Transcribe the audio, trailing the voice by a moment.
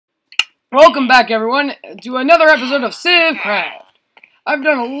Welcome back, everyone, to another episode of Civcraft. I've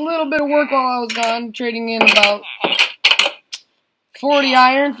done a little bit of work while I was gone, trading in about 40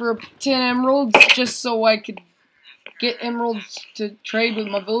 iron for 10 emeralds, just so I could get emeralds to trade with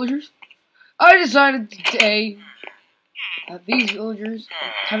my villagers. I decided today that these villagers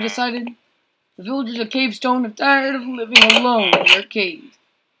have decided the villagers of Cavestone are tired of living alone in their caves.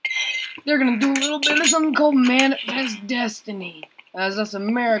 They're going to do a little bit of something called Manifest Destiny, as us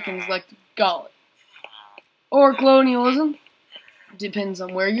Americans like to call it. Or colonialism. Depends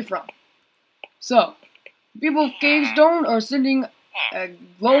on where you're from. So, people of Cavestone are sending a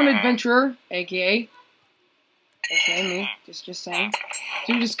lone adventurer, aka me, just saying,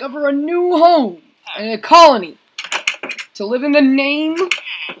 to discover a new home and a colony to live in the name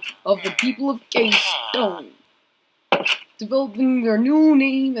of the people of Cavestone, developing their new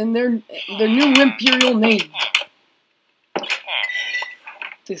name and their new imperial name,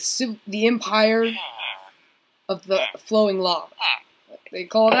 the Empire of the Flowing Lava. They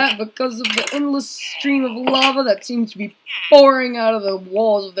call that because of the endless stream of lava that seems to be pouring out of the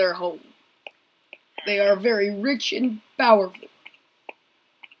walls of their home. They are very rich and powerful.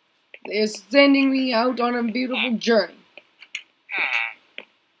 They are sending me out on a beautiful journey.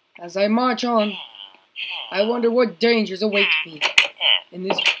 As I march on, I wonder what dangers await me in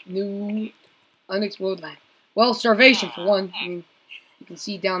this new, unexplored land. Well, starvation for one. I mean, you can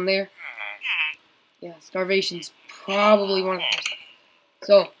see down there. Yeah, starvation's probably one of the first.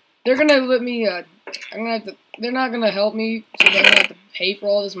 So, they're gonna let me, they're not gonna help me, so I'm gonna have to pay for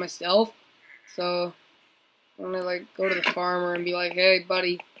all this myself. So, I'm gonna, go to the farmer and be like, hey,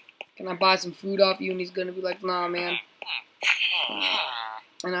 buddy, can I buy some food off you? And he's gonna be like, nah, man.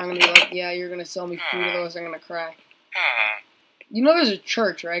 And I'm gonna be like, yeah, you're gonna sell me food, otherwise I'm gonna cry. You know there's a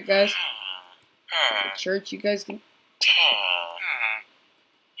church, right, guys? A church you guys can...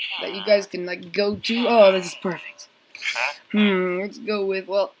 that you guys can, go to? Oh, this is perfect. Let's go with,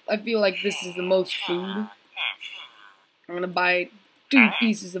 well, I feel like this is the most food. I'm gonna buy 2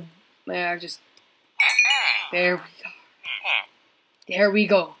 pieces of, there we go. There we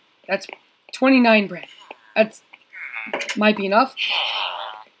go. That's 29 bread. That's, might be enough.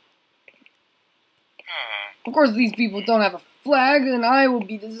 Of course, these people don't have a flag, and I will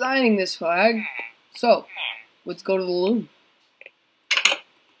be designing this flag. So, let's go to the loom.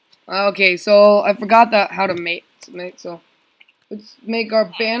 Okay, so I forgot how to make, so let's make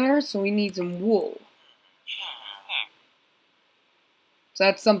our banner, so we need some wool. So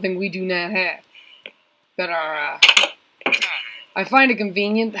that's something we do not have. But I find it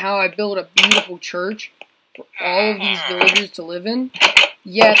convenient how I build a beautiful church for all of these villagers to live in,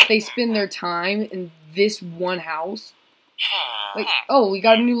 yet they spend their time in this one house. Like, oh, we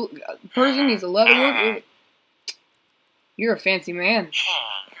got a new person, he's a leatherworker. You're a fancy man.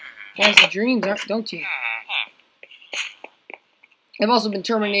 Fancy dreams, don't you? I've also been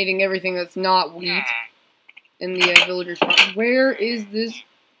terminating everything that's not wheat in the villagers' farm. Where is this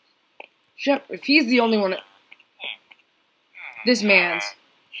shepherd? If he's the only one, this man's,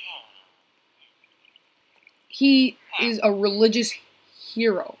 he is a religious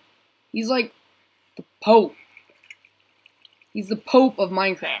hero. He's like the Pope. He's the Pope of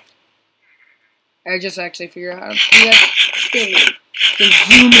Minecraft. I just actually figured out how to do that. Can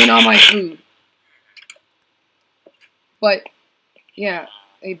zoom in on my food. But, yeah.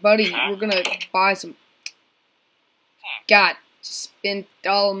 Hey, buddy, we're gonna buy some... God, spent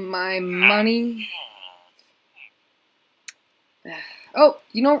all my money. Oh,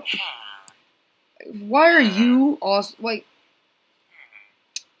 you know... Why are you also...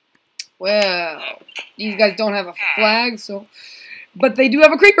 Well, these guys don't have a flag, so... But they do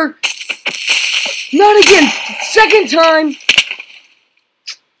have a creeper! Not again! Second time!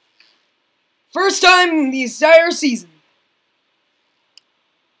 First time in the entire season.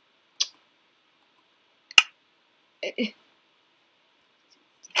 The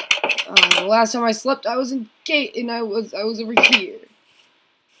last time I slept, I was in Cave, and I was over here.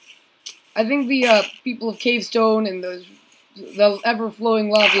 I think the people of Cavestone and the ever-flowing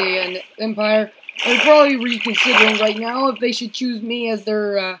lava and Empire are probably reconsidering right now if they should choose me as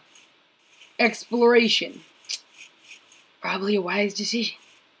their exploration. Probably a wise decision.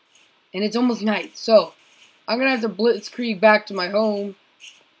 And it's almost night, so I'm gonna have to blitzkrieg back to my home,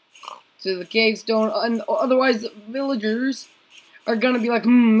 to the Cavestone, and otherwise the villagers are gonna be like,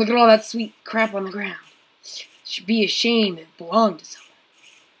 look at all that sweet crap on the ground. It should be a shame it belonged to someone.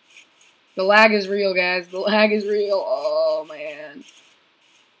 The lag is real, guys. The lag is real. Oh, man.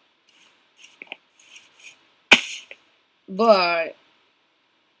 But,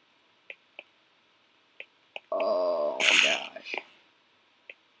 oh, my gosh.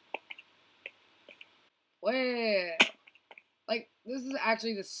 Well, like, this is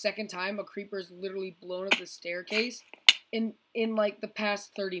actually the second time a creeper's literally blown up the staircase in like, the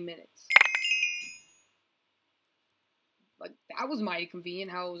past 30 minutes. Like, that was mighty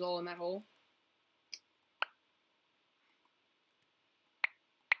convenient how it was all in that hole.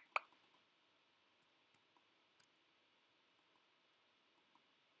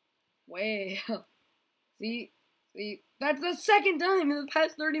 Well, see, that's the second time in the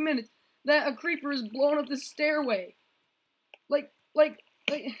past 30 minutes that a creeper has blown up the stairway.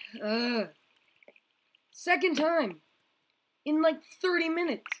 Second time in like 30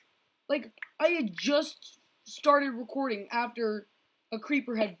 minutes. Like, I had just started recording after a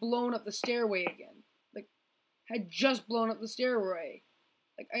creeper had blown up the stairway again. Like, had just blown up the stairway.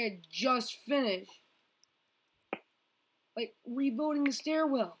 Like, I had just finished, like, rebuilding the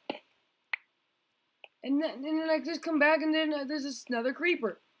stairwell. And then I just come back and then there's this another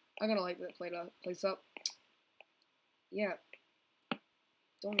creeper. I'm gonna light that place up. Yeah.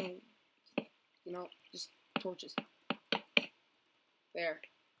 Don't know. You know, just torches. There.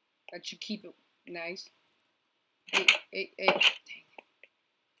 That should keep it nice. Hey, dang it.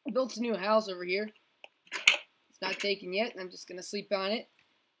 I built a new house over here. It's not taken yet, and I'm just gonna sleep on it.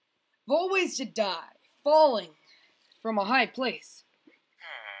 I've always to die, falling from a high place.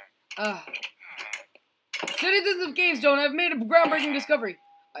 Citizens of Cavestone, I've made a groundbreaking discovery.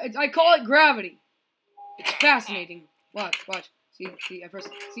 I call it gravity. It's fascinating. Watch. See, I press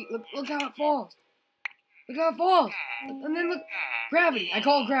it. See, look how it falls. Look how it falls. And then look, gravity. I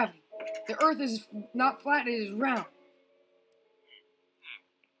call it gravity. The earth is not flat, it is round.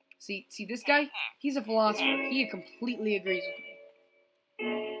 See this guy? He's a philosopher. He completely agrees with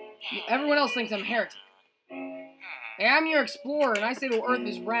me. Everyone else thinks I'm a heretic. Hey, I'm your explorer, and I say the earth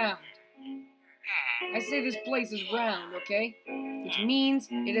is round. I say this place is round, okay? Which means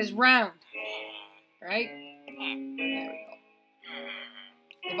it is round. Right? There we go.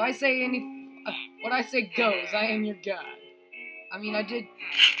 If I say what I say goes, I am your god. I mean, I did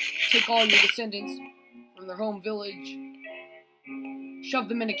take all your descendants from their home village, shove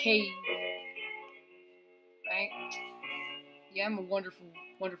them in a cave, right? Yeah, I'm a wonderful.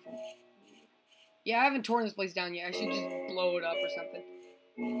 Yeah, I haven't torn this place down yet. I should just blow it up or something.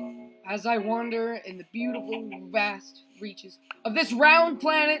 As I wander in the beautiful, vast reaches of this round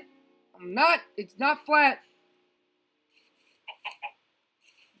planet, it's not flat.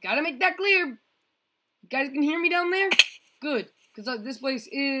 Gotta make that clear. You guys can hear me down there? Good, because this place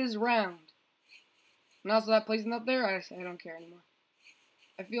is round. And also that place up there, I don't care anymore.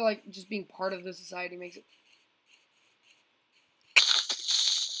 I feel like just being part of the society makes it.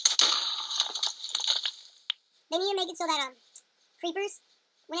 They need to make it so that, creepers,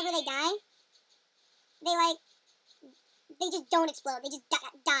 whenever they die, they just don't explode. They just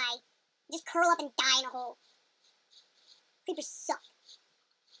die. Just curl up and die in a hole. Creepers suck.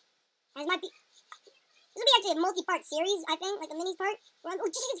 This will be actually a multi-part series, I think, like a mini part. Oh,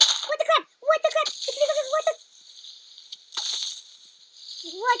 Jesus! What the crap? What the crap? What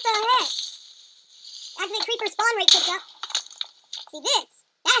the heck? Actually, creeper spawn rate picked up. See this?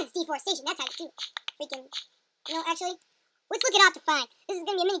 That is deforestation. That's how you do it. Freaking, actually, let's look it up to find. This is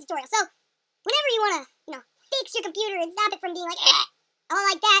gonna be a mini tutorial. So, whenever you wanna, fix your computer and stop it from being like, I don't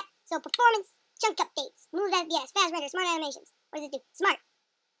like that. So, performance chunk updates, smooth FPS, fast render, smart animations. What does it do? Smart.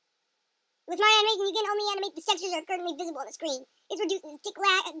 With smart animation, you can only animate the textures that are currently visible on the screen. This reduces tick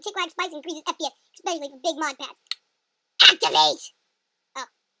lag spikes and increases FPS, especially for big mod pads. Activate! Oh,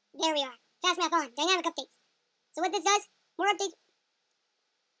 there we are. Fast math on. Dynamic updates. So what this does, more updates.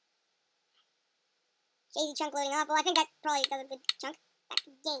 Shazy chunk loading off. Well, I think that probably does a good chunk. Back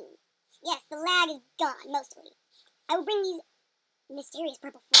to game. Yes, the lag is gone, mostly. I will bring these mysterious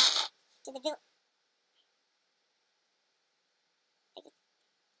purple flowers to the village.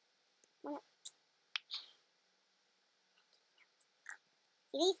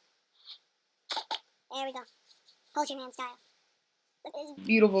 See these? There we go. Poacher Man style. Look at this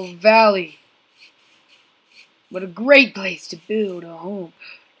beautiful valley. What a great place to build a home.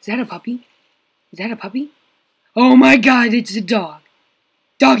 Is that a puppy? Is that a puppy? Oh my god, it's a dog.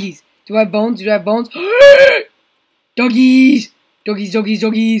 Doggies. Do I have bones? Do I have bones? Doggies. Doggies, doggies,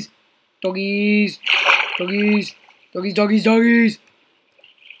 doggies. Doggies. Doggies. Doggies, doggies, doggies.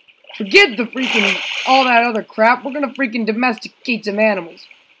 Forget the freaking, all that other crap. We're gonna freaking domesticate some animals.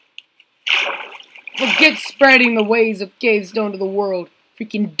 Forget spreading the ways of Cavestone to the world.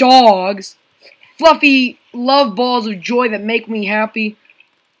 Freaking dogs. Fluffy love balls of joy that make me happy.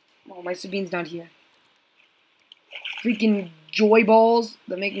 Oh, my Sabine's not here. Freaking joy balls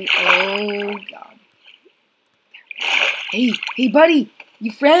that make me, oh god. Hey, buddy.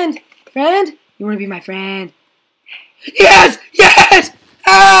 You friend? You wanna be my friend? Yes! Yes!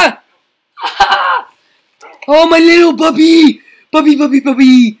 Ah! Ah! Oh, my little puppy! Puppy, puppy,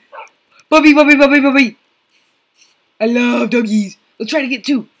 puppy! Puppy, puppy, puppy, puppy! I love doggies. Let's try to get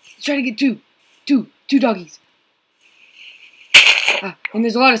two. Let's try to get two. Two doggies. Ah, and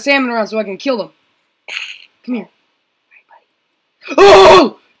there's a lot of salmon around so I can kill them. Come here.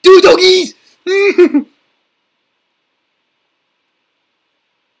 Oh! Two doggies! Can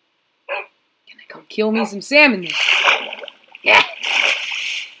I come kill me some salmon then? Yeah!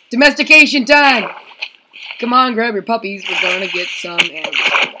 Domestication time! Come on, grab your puppies. We're gonna get some animals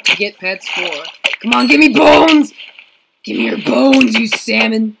to get pets for. Come on, give me bones! Give me your bones, you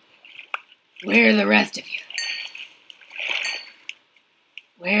salmon! Where are the rest of you?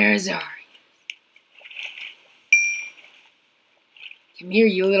 Where's Ari? Come here,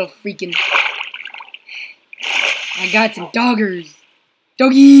 you little freaking... I got some doggers.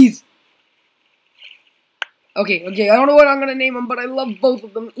 Doggies! Okay, I don't know what I'm gonna name them, but I love both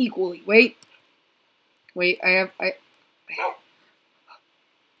of them equally. Wait,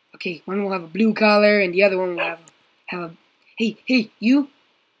 okay, one will have a blue collar, and the other one will have a... Hey, you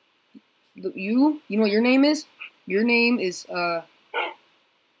know what your name is? Your name is,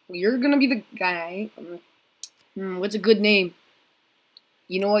 you're gonna be the guy. What's a good name?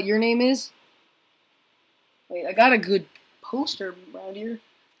 You know what your name is? Wait, I got a good poster around here.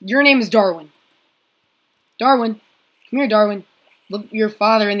 Your name is Darwin. Darwin. Come here, Darwin. Look your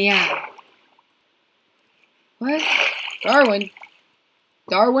father in the eye. What? Darwin?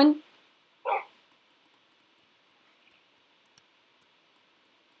 Darwin?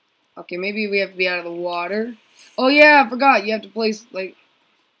 Okay, maybe we have to be out of the water. Oh yeah, I forgot. You have to place, like...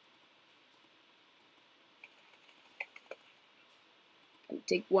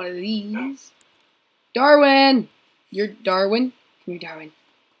 Take one of these. Darwin! You're Darwin? Come here, Darwin.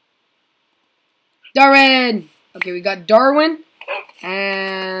 Darwin! Okay, we got Darwin.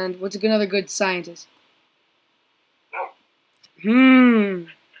 And what's another good scientist? No,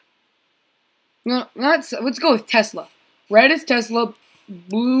 let's go with Tesla. Red is Tesla.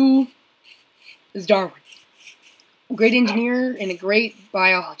 Blue is Darwin. A great engineer and a great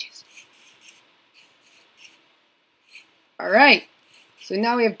biologist. Alright. So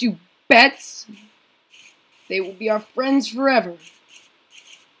now we have two pets. They will be our friends forever.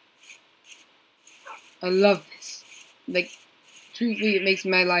 I love this. Like, truthfully, it makes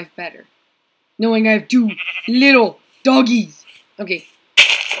my life better. Knowing I have two little doggies. Okay,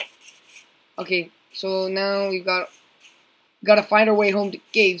 so now we've got to find our way home to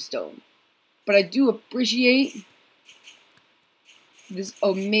Cavestone. But I do appreciate this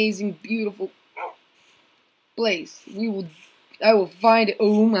amazing, beautiful place. I will find it.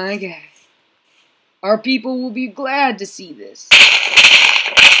 Oh my god. Our people will be glad to see this.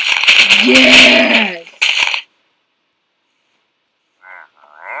 Yes!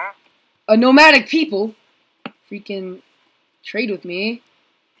 A nomadic people. Freaking trade with me.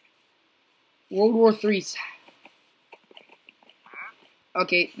 World War III.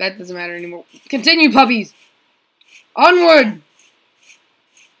 Okay, that doesn't matter anymore. Continue, puppies! Onward!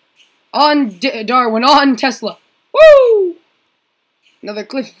 On Darwin, on Tesla. Woo! Another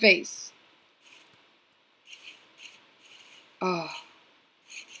cliff face. Oh.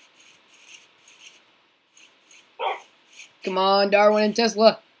 Come on, Darwin and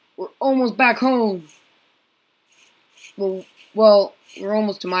Tesla. We're almost back home. Well, we're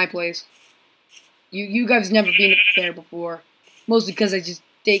almost to my place. You guys have never been there before. Mostly because I just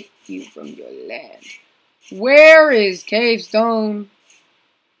take you from your land. Where is Cavestone?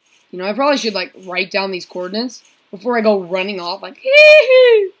 You know, I probably should, like, write down these coordinates before I go running off, like,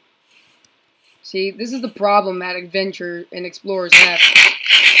 hee-hee. See, this is the problem that adventure and explorers have.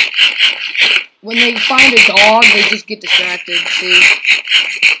 When they find a dog, they just get distracted, see?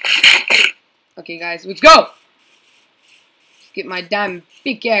 Okay, guys, let's go! Let's get my diamond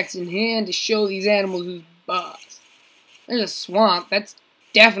pickaxe in hand to show these animals who's boss. There's a swamp. That's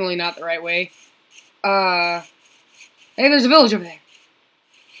definitely not the right way. Hey, there's a village over there.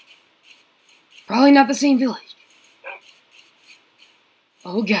 Probably not the same village.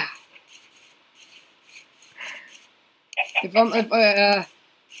 Oh, God.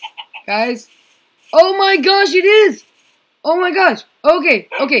 Guys. Oh my gosh, it is! Oh my gosh. Okay,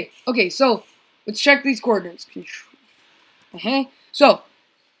 so, let's check these coordinates. So,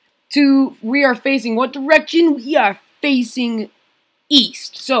 we are facing what direction? We are facing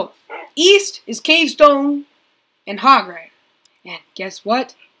east. So, east is Cavestone and Hogrider. And guess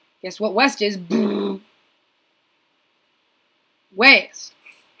what? Guess what west is? West.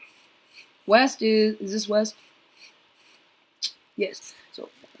 West is this west? Yes. So,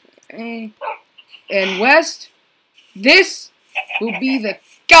 and west, this will be the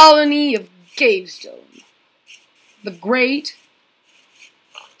colony of Cavestone, the great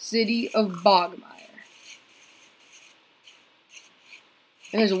city of Bogmire.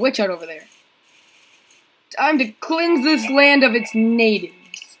 And there's a witch hut over there. Time to cleanse this land of its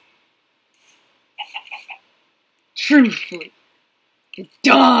natives. Truthfully, the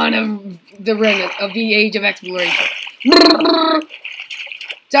dawn of the age of exploration.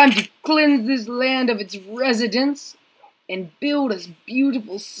 Time to cleanse this land of its residents and build a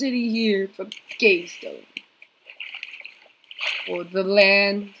beautiful city here from Cavestone, or the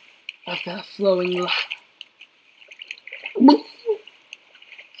land of the flowing lava.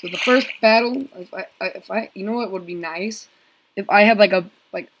 So the first battle, if I, you know what would be nice? If I had like a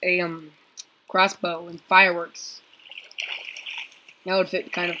crossbow and fireworks. That would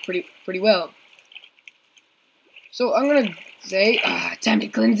fit kind of pretty well. So I'm gonna say, time to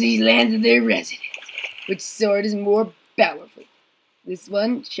cleanse these lands of their residents. Which sword is more powerful? This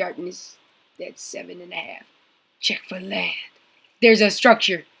one, sharpness, that's 7.5. Check for land. There's a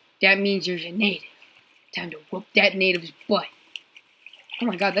structure. That means there's a native. Time to whoop that native's butt. Oh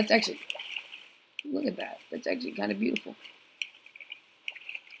my god, that's actually... Look at that. That's actually kind of beautiful.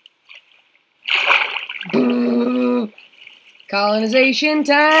 Boo! Colonization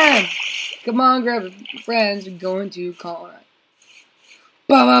time! Come on, grab your friends. We're going to colonize.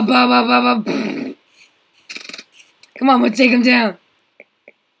 Ba ba ba ba ba ba. Come on, let's take him down.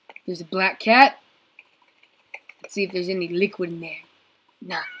 There's a black cat. Let's see if there's any liquid in there.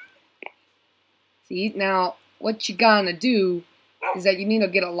 Nah. See, now, what you gonna do is that you need to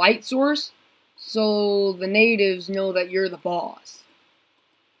get a light source so the natives know that you're the boss.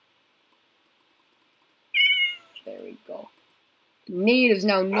 There we go. The natives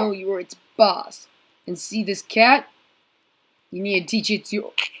now know you're its boss. And see this cat? You need to teach it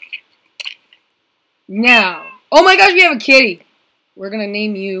to... Now. Oh my gosh, we have a kitty. We're gonna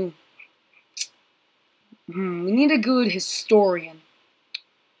name you... we need a good historian.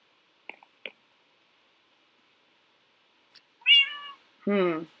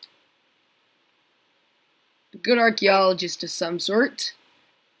 A good archaeologist of some sort.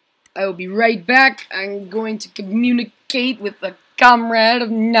 I will be right back. I'm going to communicate with a comrade of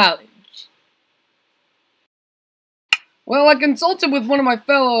knowledge. Well, I consulted with one of my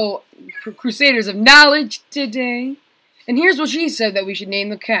fellow crusaders of knowledge today, and here's what she said that we should name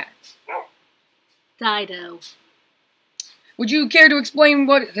the cat. Dido. Would you care to explain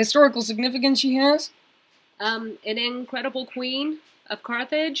what historical significance she has? An incredible queen of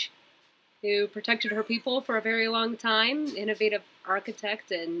Carthage who protected her people for a very long time, innovative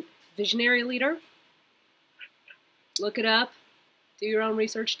architect and visionary leader. Look it up. Do your own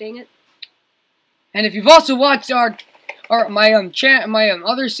research, dang it. And if you've also watched my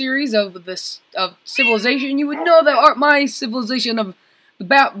other series of Civilization, you would know that my civilization of the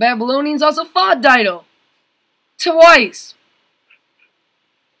Babylonians also fought Dido. Twice.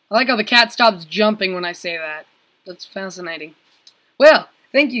 I like how the cat stops jumping when I say that. That's fascinating. Well,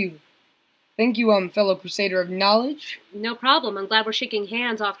 thank you. Thank you, fellow crusader of knowledge. No problem. I'm glad we're shaking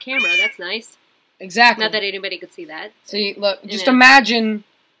hands off camera. That's nice. Exactly. Not that anybody could see that. See, look, just imagine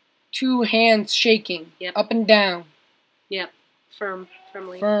two hands shaking. Yep. Up and down. Yep. Firmly.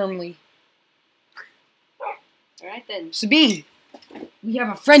 Firmly. Alright then. Sabine, we have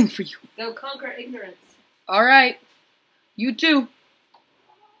a friend for you. Go conquer ignorance. Alright. You too.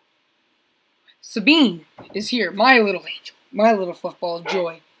 Sabine is here, my little angel. My little fluffball of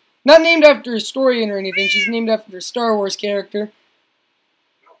joy. Not named after a historian or anything, she's named after a Star Wars character.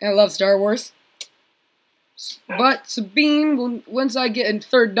 And I love Star Wars. But Sabine, once I get a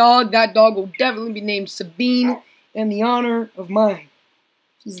third dog, that dog will definitely be named Sabine in the honor of mine.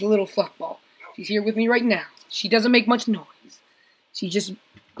 She's a little fluffball. She's here with me right now. She doesn't make much noise. She just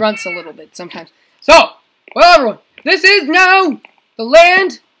grunts a little bit sometimes. So, well everyone, this is now the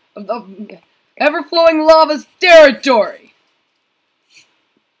land of the ever-flowing lava's territory.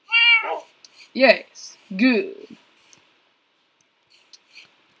 Yes, good.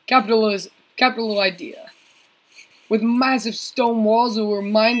 Capital idea. With massive stone walls that will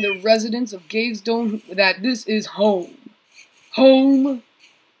remind the residents of Cavestone that this is home. Home.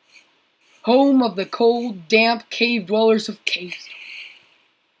 Home of the cold, damp cave dwellers of Cavestone.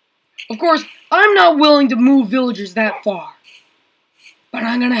 Of course, I'm not willing to move villagers that far. But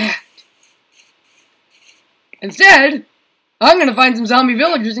I'm gonna have to. Instead, I'm gonna find some zombie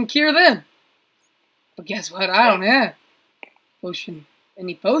villagers and cure them. But guess what? I don't have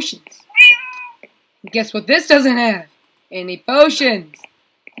any potions. And guess what this doesn't have? Any potions.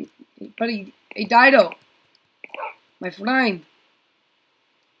 Buddy, hey Dido. My friend.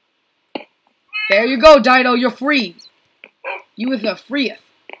 There you go, Dido. You're free. You is a freeth.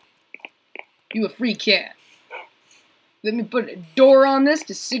 You a free cat. Let me put a door on this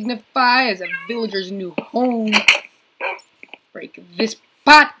to signify as a villager's new home. Break this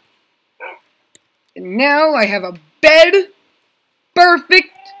pot. And now I have a bed.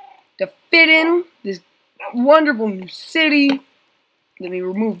 Perfect to fit in this wonderful new city. Let me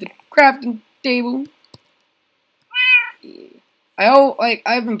remove the crafting table.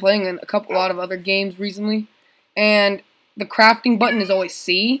 I've been playing in a lot of other games recently, and the crafting button is always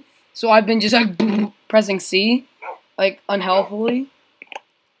C, so I've been just like pressing C, like unhealthily.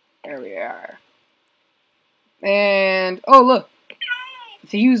 There we are. And oh look,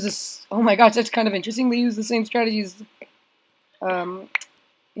 they use this. Oh my gosh, that's kind of interesting. They use the same strategies.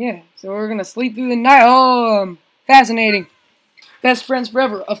 Yeah. So we're gonna sleep through the night. Oh, fascinating. Best friends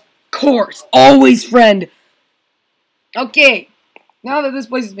forever, of course, always friend. Okay. Now that this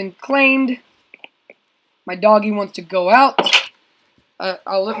place has been claimed, my doggy wants to go out.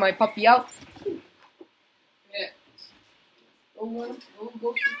 I'll let my puppy out. Yeah. Go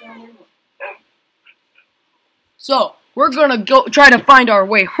sit down there. So, we're gonna go try to find our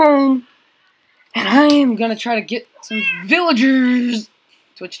way home. And I am gonna try to get some villagers.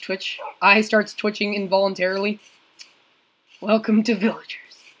 Twitch, twitch. Eye starts twitching involuntarily. Welcome to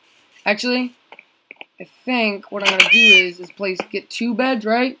villagers. Actually, I think what I'm gonna do is this place get 2 beds,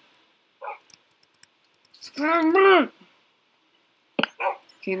 right?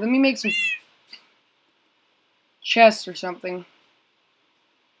 Okay, let me make some chests or something.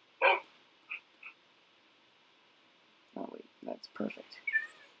 Oh wait, that's perfect.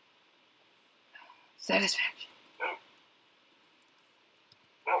 Satisfaction.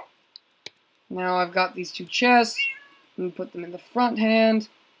 Now I've got these 2 chests. Let me put them in the front hand,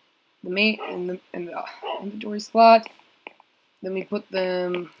 the main in the inventory slot. Let me put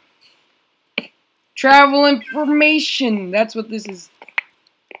them. Travel information. That's what this is.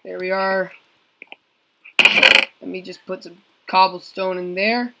 There we are. Let me just put some cobblestone in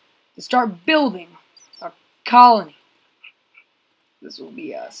there to start building our colony. This will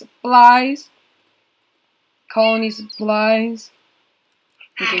be supplies. Colony supplies.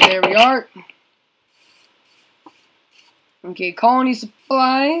 Okay, there we are. Okay, colony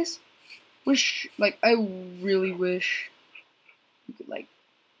supplies. I really wish you could,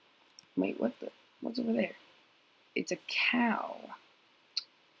 wait, what's over there? It's a cow.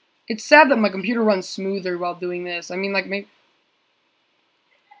 It's sad that my computer runs smoother while doing this. I mean, maybe...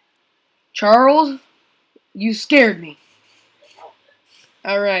 Charles? You scared me.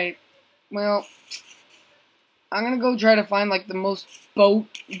 Alright. Well, I'm gonna go try to find, the most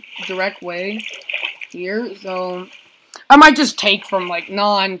direct way here, so... I might just take from,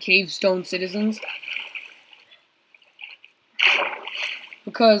 non-cavestone citizens.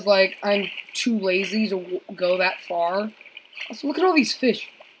 Because, I'm too lazy to go that far. Also, look at all these fish.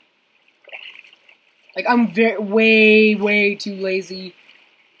 I'm way too lazy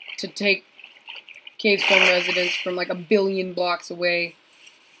to take cavestone residents from, 1 billion blocks away.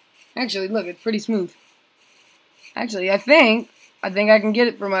 Actually, look, it's pretty smooth. Actually, I think I can get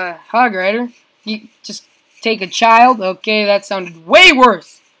it from a hog rider. You just take a child. Okay, that sounded way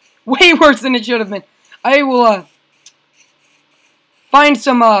worse. Way worse than it should have been. I will, find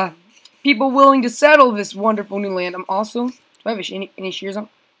some, people willing to settle this wonderful new land. I'm also... Do I have any shears on?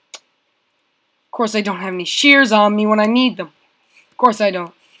 Of course I don't have any shears on me when I need them. Of course I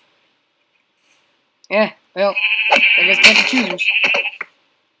don't. Yeah, well, I guess that's the choosers.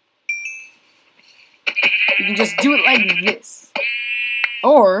 You can just do it like this.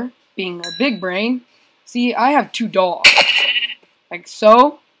 Or, being a big brain, see, I have 2 dogs. Like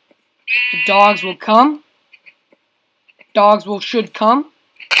so. The dogs will come. Dogs should come.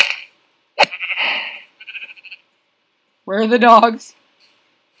 Where are the dogs?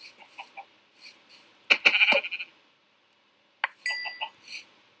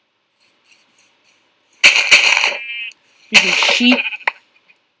 These sheep.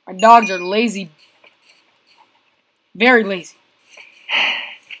 My dogs are lazy. Very lazy.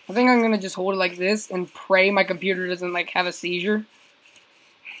 I think I'm gonna just hold it like this and pray my computer doesn't have a seizure.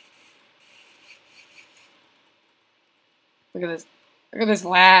 Look at this. Look at this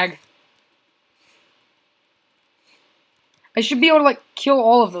lag. I should be able to kill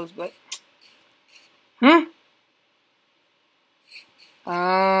all of those, but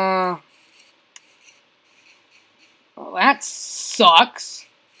well, that sucks.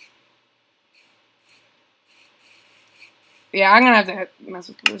 Yeah, I'm gonna have to mess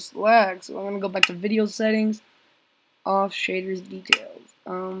with this lag, so I'm gonna go back to video settings, off shaders details,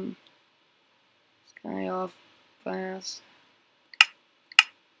 sky off, glass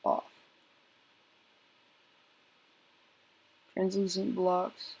off. Translucent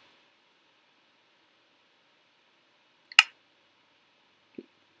blocks.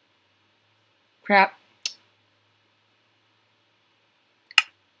 Crap.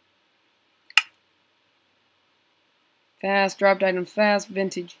 Fast, dropped item fast,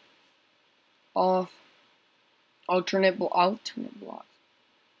 vintage. Off. Alternate blocks.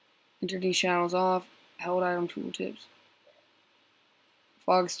 Enter these channels off. Held item tooltips.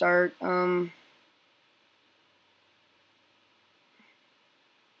 Fog start. Done.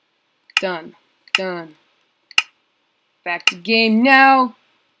 Back to game now.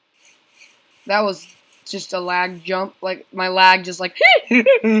 That was just a lag jump. Like my lag just like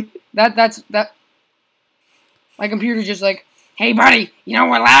that's my computer just like, hey buddy, you know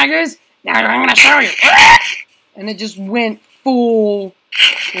what lag is? Now I'm gonna show you. And it just went full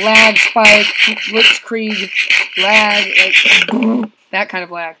lag spike, blitzkrieg, lag, like that kind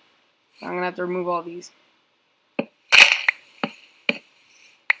of lag. I'm gonna have to remove all these. I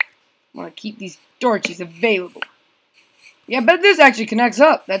want to keep these torches available. Yeah, but this actually connects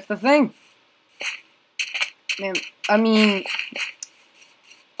up. That's the thing. Man, I mean,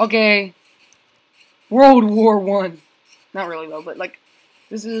 okay, World War I. Not really though, but like,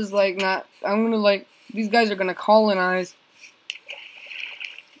 this is like not. I'm gonna like these guys are gonna colonize.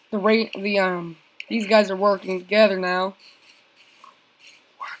 These guys are working together now.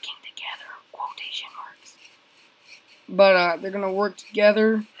 Working together, quotation marks. But they're gonna work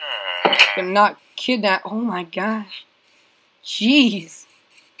together. Gonna not kidnap. Oh my gosh, jeez,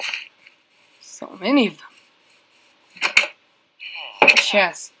 so many of them.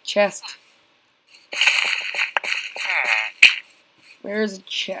 Chest. Where's a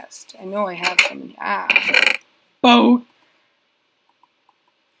chest? I know I have some in here. Boat.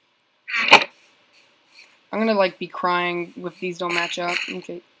 I'm gonna like be crying if these don't match up.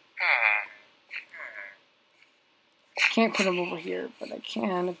 Okay. Can't put them over here, but I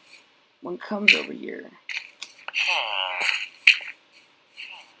can if one comes over here.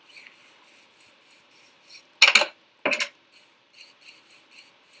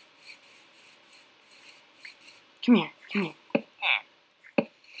 Come here.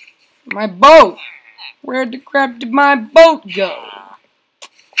 My boat! Where the crap did my boat go?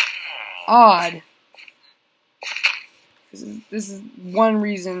 Odd. This is one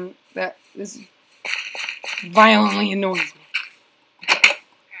reason that this violently annoys me.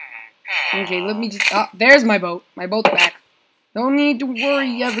 Okay, let me just... there's my boat. My boat's back. No need to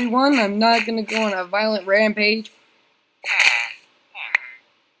worry, everyone. I'm not gonna go on a violent rampage.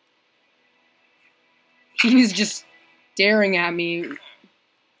 He was just staring at me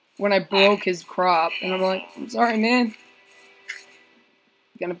when I broke his crop, and I'm like, I'm sorry, man.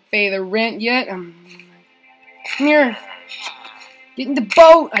 Gonna pay the rent yet? Come here. Get in the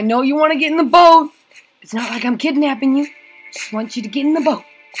boat. I know you want to get in the boat. It's not like I'm kidnapping you. Just want you to get in the boat.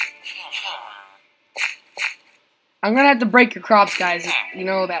 I'm gonna have to break your crops, guys. You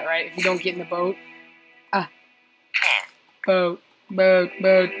know that, right? If you don't get in the boat. Boat.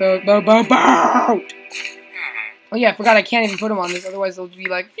 Oh yeah, I forgot I can't even put them on this, otherwise they'll be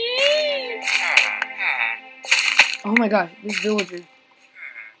like... Oh my god, this villager.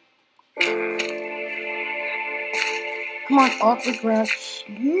 Come on, off the grass.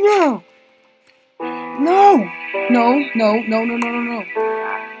 No!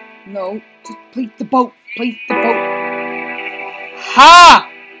 No, just place the boat. Ha!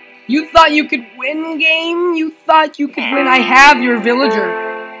 You thought you could win, game? You thought you could win? I have your villager.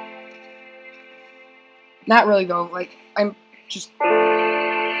 Not really, though. Like, I'm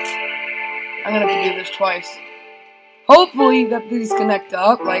gonna have to do this twice. Hopefully that these connect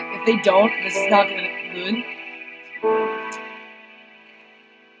up. Like, if they don't, this is not gonna be good.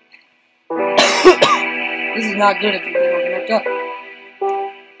 This is not good if they don't connect up.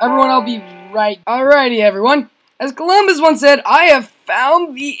 Everyone, I'll be right. Alrighty, everyone. As Columbus once said, I have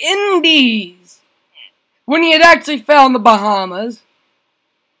found the Indies. When he had actually found the Bahamas.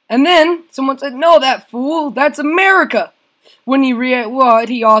 And then someone said, no, that fool, that's America. When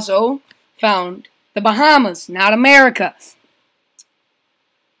he also found the Bahamas, not America.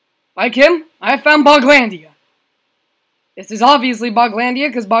 Like him, I found Boglandia. This is obviously Boglandia,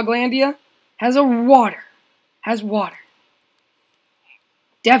 because Boglandia has water.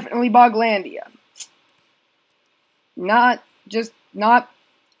 Definitely Boglandia.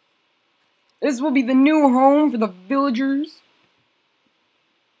 This will be the new home for the villagers.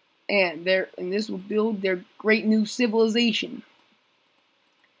 And this will build their great new civilization.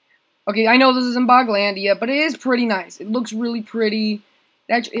 Okay, I know this isn't Boglandia, but it is pretty nice. It looks really pretty.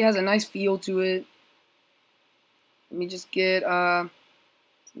 It actually has a nice feel to it. Let me just get some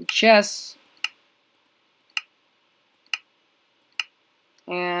chests.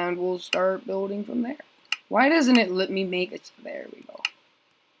 And we'll start building from there. Why doesn't it let me make it? There we go.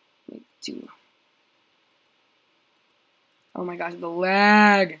 Make 2. Oh my gosh, the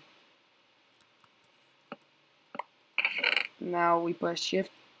lag. Now we press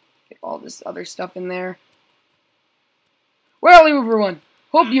shift. Get all this other stuff in there. Well, everyone,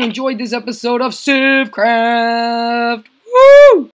 hope you enjoyed this episode of Civcraft.